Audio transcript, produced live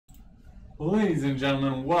Ladies and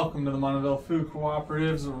gentlemen, welcome to the Montavilla Food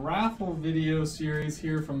Cooperative's raffle video series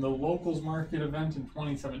here from the Locals Market event in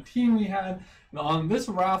 2017 we had. And on this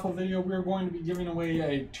raffle video, we're going to be giving away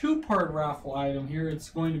a two-part raffle item here. It's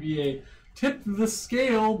going to be a Tip the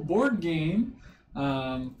Scale board game.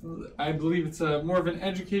 I believe it's more of an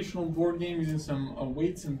educational board game using some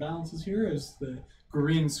weights and balances here as the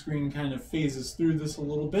green screen kind of phases through this a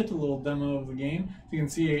little bit, a little demo of the game. You can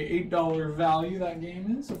see a $8 value that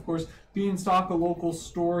game is. Of course, Beanstalk, a local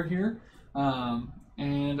store here.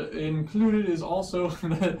 And included is also,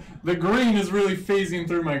 the green is really phasing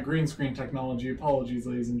through my green screen technology. Apologies,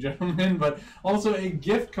 ladies and gentlemen. But also a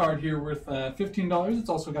gift card here worth $15. It's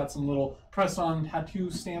also got some little press-on tattoo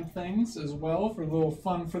stamp things as well for a little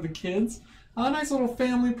fun for the kids. A nice little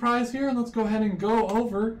family prize here. And let's go ahead and go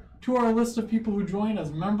over to our list of people who joined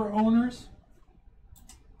as member owners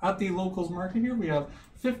at the Locals Market here. We have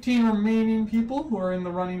 15 remaining people who are in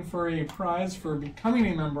the running for a prize for becoming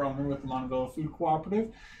a member owner with the Montavilla Food Cooperative.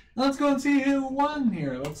 And let's go and see who won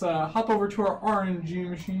here. Let's hop over to our RNG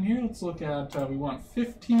machine here. Let's look at, we want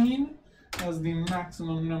 15 as the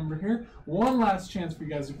maximum number here. One last chance for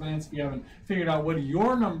you guys to glance. If you haven't figured out what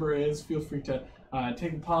your number is, feel free to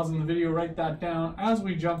take a pause in the video, write that down. As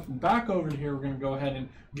we jump back over to here, we're going to go ahead and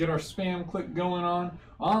get our spam click going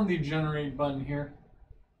on the generate button here.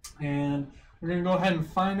 And we're going to go ahead and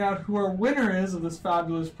find out who our winner is of this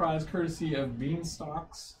fabulous prize, courtesy of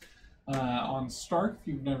Beanstalks on Stark. If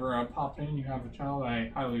you've never popped in and you have a child,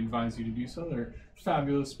 I highly advise you to do so. They're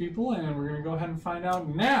fabulous people, and we're going to go ahead and find out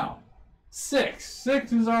now. Six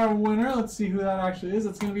is our winner. Let's see who that actually is.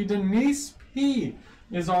 It's going to be Denise P.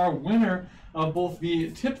 is our winner of both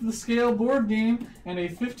the Tip the Scale board game and a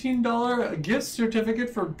 $15 gift certificate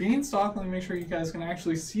for Beanstalk. Let me make sure you guys can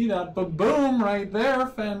actually see that. But boom, right there.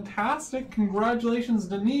 Fantastic. Congratulations,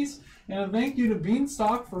 Denise. And a thank you to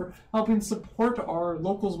Beanstalk for helping support our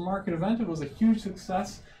Locals Market event. It was a huge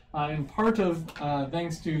success, in part of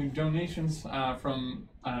thanks to donations from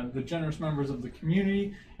the generous members of the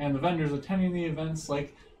community and the vendors attending the events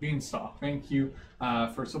like Beanstalk. Thank you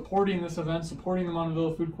for supporting this event, supporting the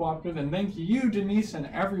Montavilla Food Cooperative, and thank you, Denise, and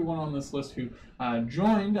everyone on this list who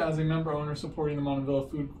joined as a member owner supporting the Montavilla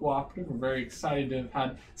Food Cooperative. We're very excited to have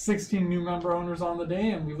had 16 new member owners on the day,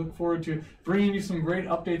 and we look forward to bringing you some great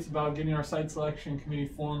updates about getting our site selection committee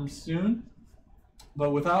formed soon.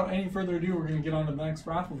 But without any further ado, we're going to get on to the next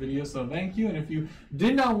raffle video. So thank you, and if you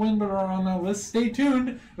did not win but are on that list, stay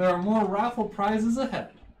tuned. There are more raffle prizes ahead.